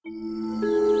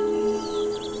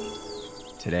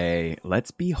Today, let's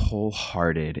be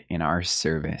wholehearted in our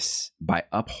service by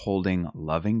upholding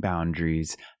loving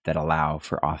boundaries that allow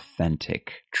for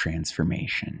authentic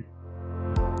transformation.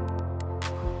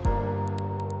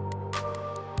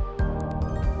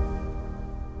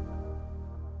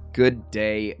 Good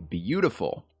day,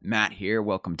 beautiful. Matt here.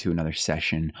 Welcome to another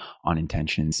session on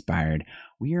Intention Inspired.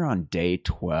 We are on day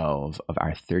 12 of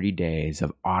our 30 days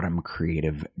of autumn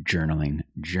creative journaling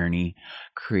journey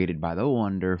created by the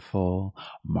wonderful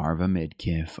Marva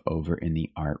Midkiff over in the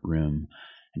art room.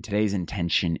 And today's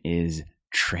intention is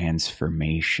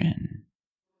transformation.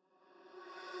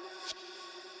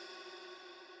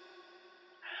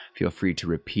 Feel free to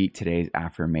repeat today's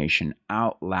affirmation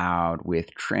out loud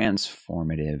with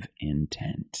transformative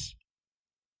intent.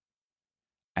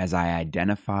 As I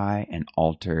identify and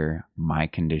alter my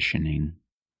conditioning,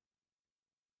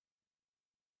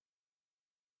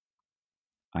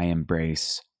 I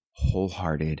embrace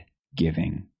wholehearted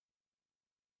giving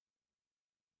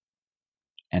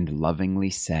and lovingly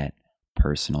set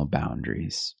personal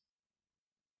boundaries.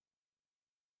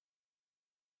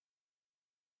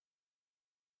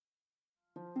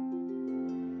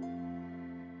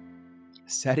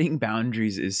 Setting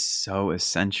boundaries is so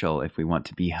essential if we want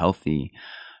to be healthy,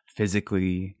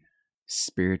 physically,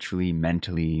 spiritually,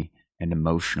 mentally, and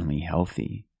emotionally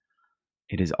healthy.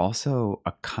 It is also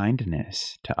a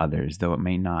kindness to others, though it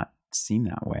may not seem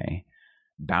that way.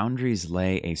 Boundaries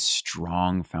lay a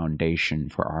strong foundation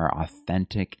for our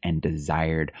authentic and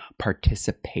desired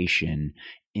participation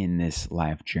in this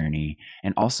life journey,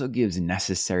 and also gives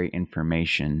necessary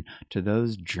information to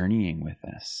those journeying with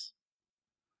us.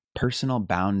 Personal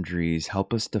boundaries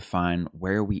help us define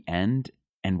where we end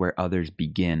and where others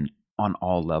begin on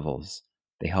all levels.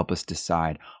 They help us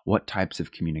decide what types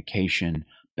of communication,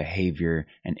 behavior,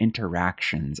 and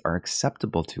interactions are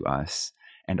acceptable to us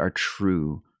and are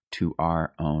true to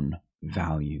our own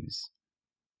values.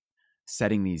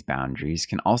 Setting these boundaries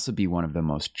can also be one of the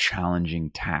most challenging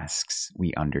tasks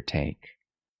we undertake.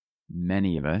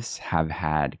 Many of us have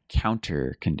had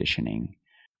counter conditioning.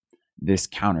 This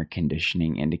counter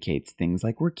conditioning indicates things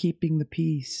like we're keeping the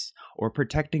peace, or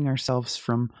protecting ourselves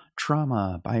from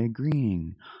trauma by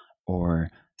agreeing,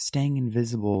 or staying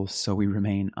invisible so we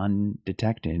remain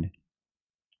undetected.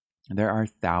 There are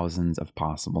thousands of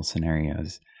possible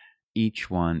scenarios.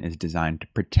 Each one is designed to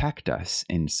protect us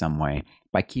in some way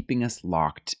by keeping us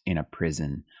locked in a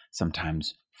prison,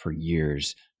 sometimes for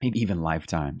years, maybe even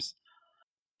lifetimes.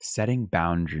 Setting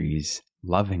boundaries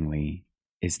lovingly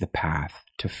is the path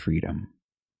to freedom.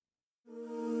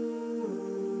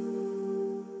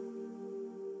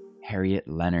 Harriet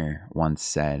Lenner once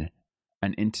said,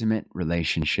 "An intimate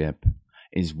relationship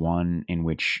is one in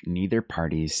which neither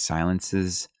party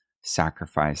silences,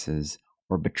 sacrifices,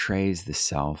 or betrays the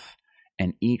self,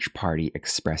 and each party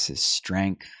expresses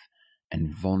strength and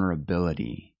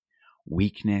vulnerability,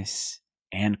 weakness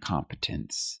and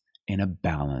competence in a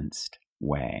balanced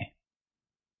way."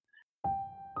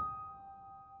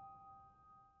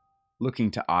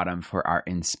 Looking to autumn for our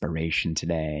inspiration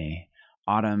today.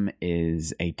 Autumn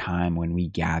is a time when we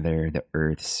gather the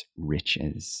earth's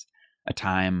riches, a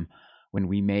time when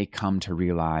we may come to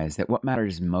realize that what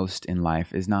matters most in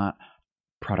life is not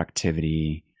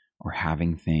productivity or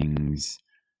having things,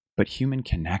 but human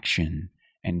connection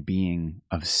and being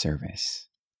of service.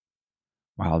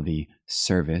 While the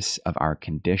service of our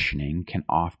conditioning can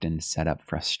often set up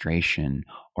frustration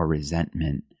or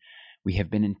resentment, we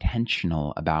have been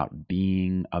intentional about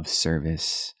being of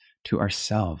service to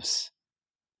ourselves.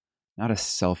 Not a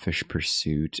selfish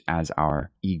pursuit as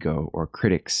our ego or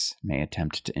critics may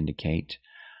attempt to indicate,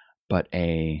 but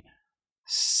a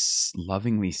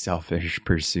lovingly selfish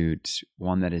pursuit,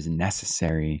 one that is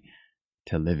necessary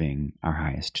to living our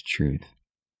highest truth.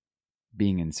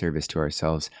 Being in service to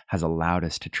ourselves has allowed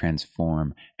us to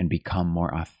transform and become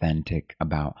more authentic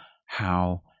about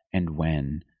how and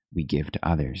when we give to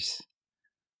others.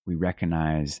 We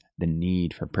recognize the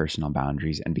need for personal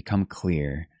boundaries and become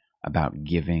clear about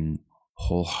giving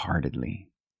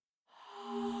wholeheartedly.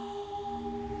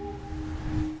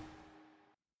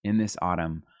 In this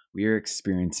autumn, we are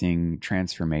experiencing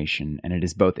transformation, and it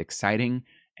is both exciting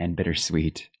and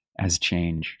bittersweet, as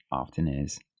change often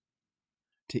is.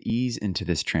 To ease into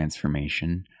this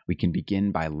transformation, we can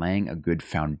begin by laying a good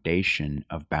foundation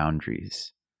of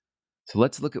boundaries. So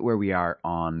let's look at where we are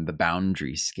on the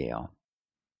boundary scale.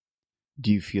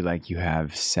 Do you feel like you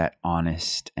have set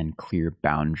honest and clear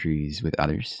boundaries with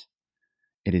others?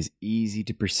 It is easy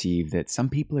to perceive that some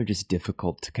people are just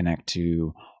difficult to connect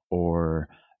to, or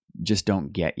just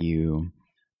don't get you,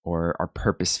 or are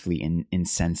purposefully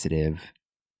insensitive.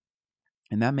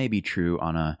 And that may be true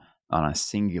on a on a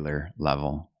singular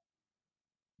level.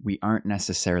 We aren't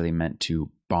necessarily meant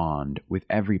to bond with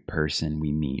every person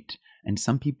we meet, and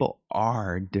some people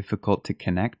are difficult to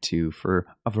connect to for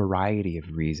a variety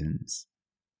of reasons.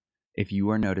 If you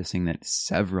are noticing that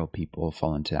several people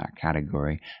fall into that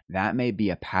category, that may be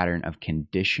a pattern of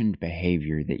conditioned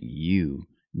behavior that you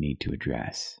need to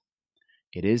address.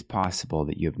 It is possible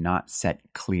that you have not set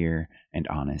clear and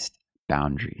honest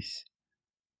boundaries.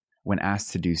 When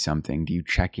asked to do something, do you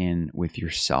check in with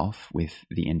yourself with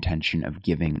the intention of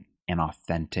giving an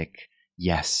authentic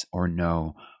yes or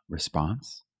no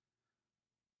response?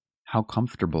 How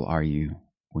comfortable are you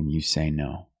when you say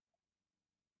no?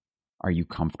 Are you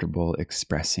comfortable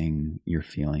expressing your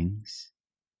feelings?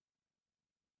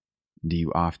 Do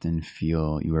you often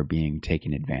feel you are being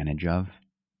taken advantage of?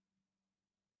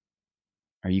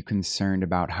 Are you concerned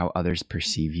about how others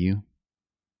perceive you?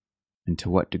 And to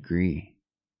what degree?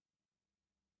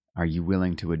 Are you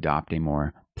willing to adopt a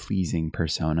more pleasing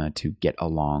persona to get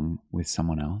along with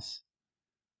someone else?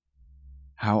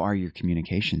 How are your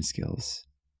communication skills?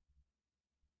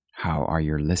 How are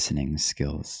your listening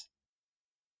skills?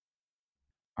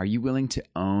 Are you willing to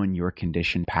own your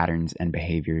conditioned patterns and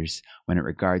behaviors when it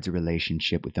regards a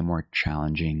relationship with a more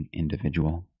challenging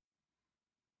individual?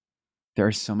 There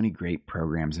are so many great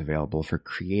programs available for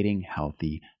creating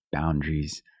healthy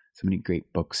boundaries, so many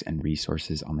great books and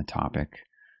resources on the topic.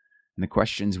 And the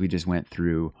questions we just went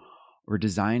through were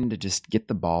designed to just get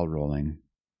the ball rolling.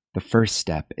 The first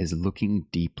step is looking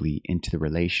deeply into the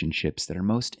relationships that are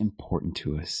most important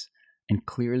to us and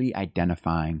clearly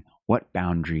identifying what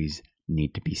boundaries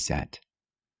need to be set.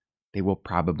 They will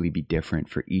probably be different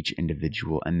for each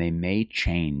individual, and they may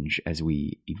change as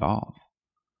we evolve.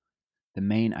 The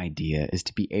main idea is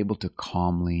to be able to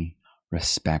calmly,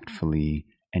 respectfully,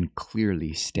 and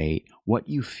clearly state what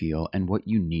you feel and what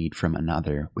you need from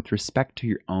another with respect to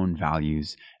your own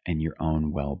values and your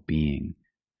own well-being.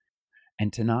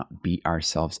 And to not beat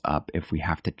ourselves up if we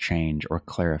have to change or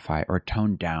clarify or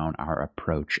tone down our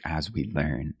approach as we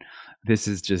learn. This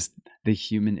is just the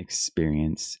human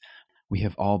experience. We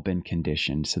have all been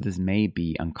conditioned, so this may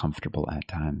be uncomfortable at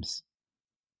times.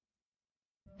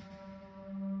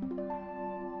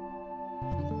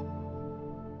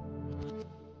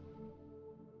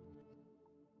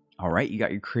 All right, you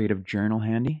got your creative journal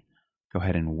handy? Go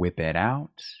ahead and whip it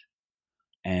out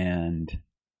and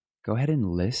go ahead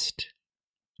and list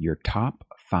your top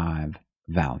 5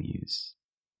 values.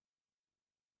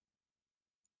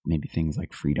 Maybe things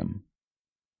like freedom,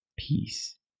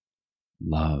 peace,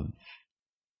 love,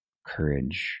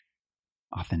 courage,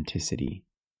 authenticity.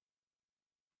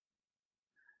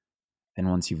 Then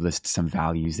once you've listed some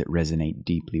values that resonate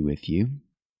deeply with you,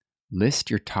 list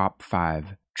your top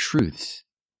 5 truths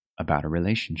about a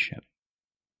relationship.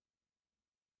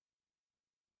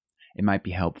 It might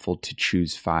be helpful to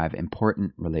choose 5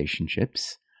 important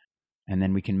relationships, and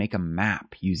then we can make a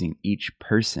map using each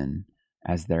person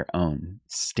as their own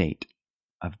state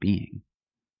of being.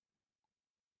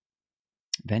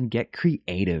 Then get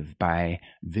creative by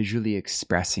visually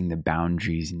expressing the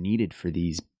boundaries needed for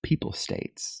these people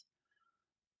states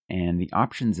and the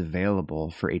options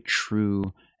available for a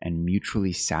true and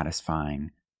mutually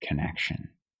satisfying connection.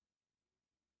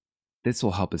 This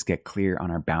will help us get clear on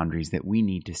our boundaries that we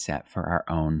need to set for our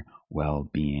own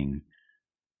well-being.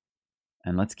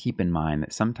 And let's keep in mind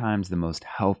that sometimes the most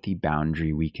healthy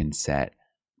boundary we can set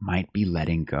might be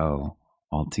letting go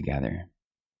altogether.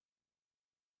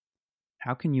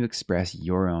 How can you express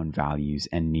your own values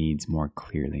and needs more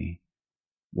clearly?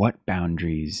 What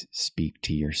boundaries speak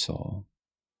to your soul?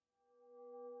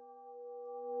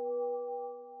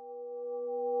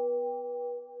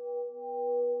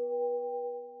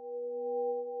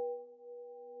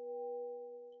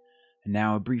 And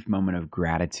now a brief moment of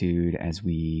gratitude as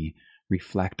we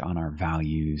reflect on our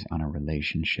values, on our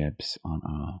relationships,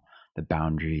 on the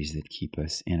boundaries that keep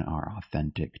us in our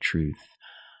authentic truth.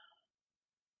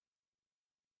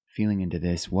 Feeling into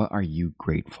this, what are you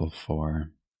grateful for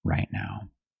right now?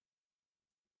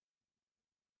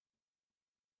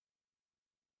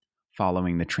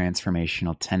 Following the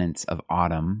transformational tenets of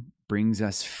autumn brings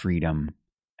us freedom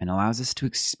and allows us to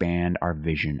expand our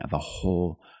vision of a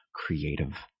whole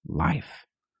creative life.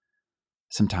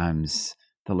 Sometimes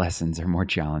the lessons are more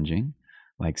challenging,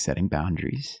 like setting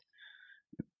boundaries.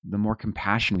 The more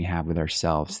compassion we have with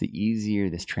ourselves, the easier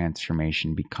this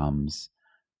transformation becomes,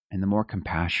 and the more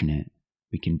compassionate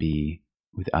we can be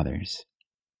with others.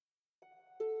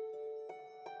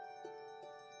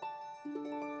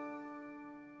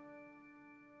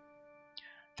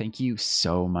 Thank you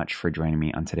so much for joining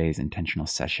me on today's intentional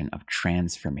session of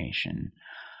transformation.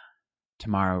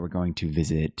 Tomorrow we're going to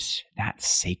visit that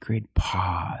sacred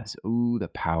pause. Ooh, the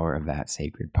power of that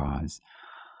sacred pause.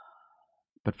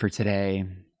 But for today,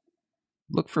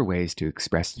 look for ways to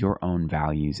express your own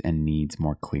values and needs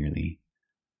more clearly.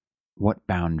 What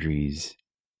boundaries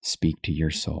speak to your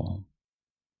soul?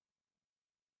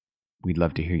 We'd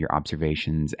love to hear your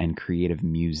observations and creative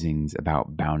musings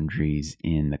about boundaries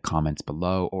in the comments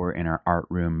below or in our art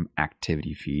room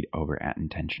activity feed over at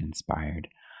Intention Inspired.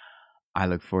 I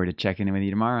look forward to checking in with you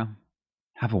tomorrow.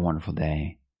 Have a wonderful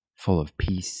day full of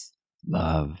peace,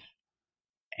 love,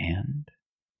 and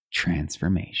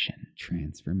transformation.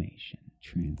 Transformation.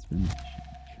 Transformation.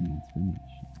 Transformation.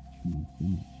 Transformation.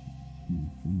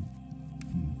 Transformation.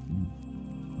 Transformation.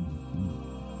 Transformation.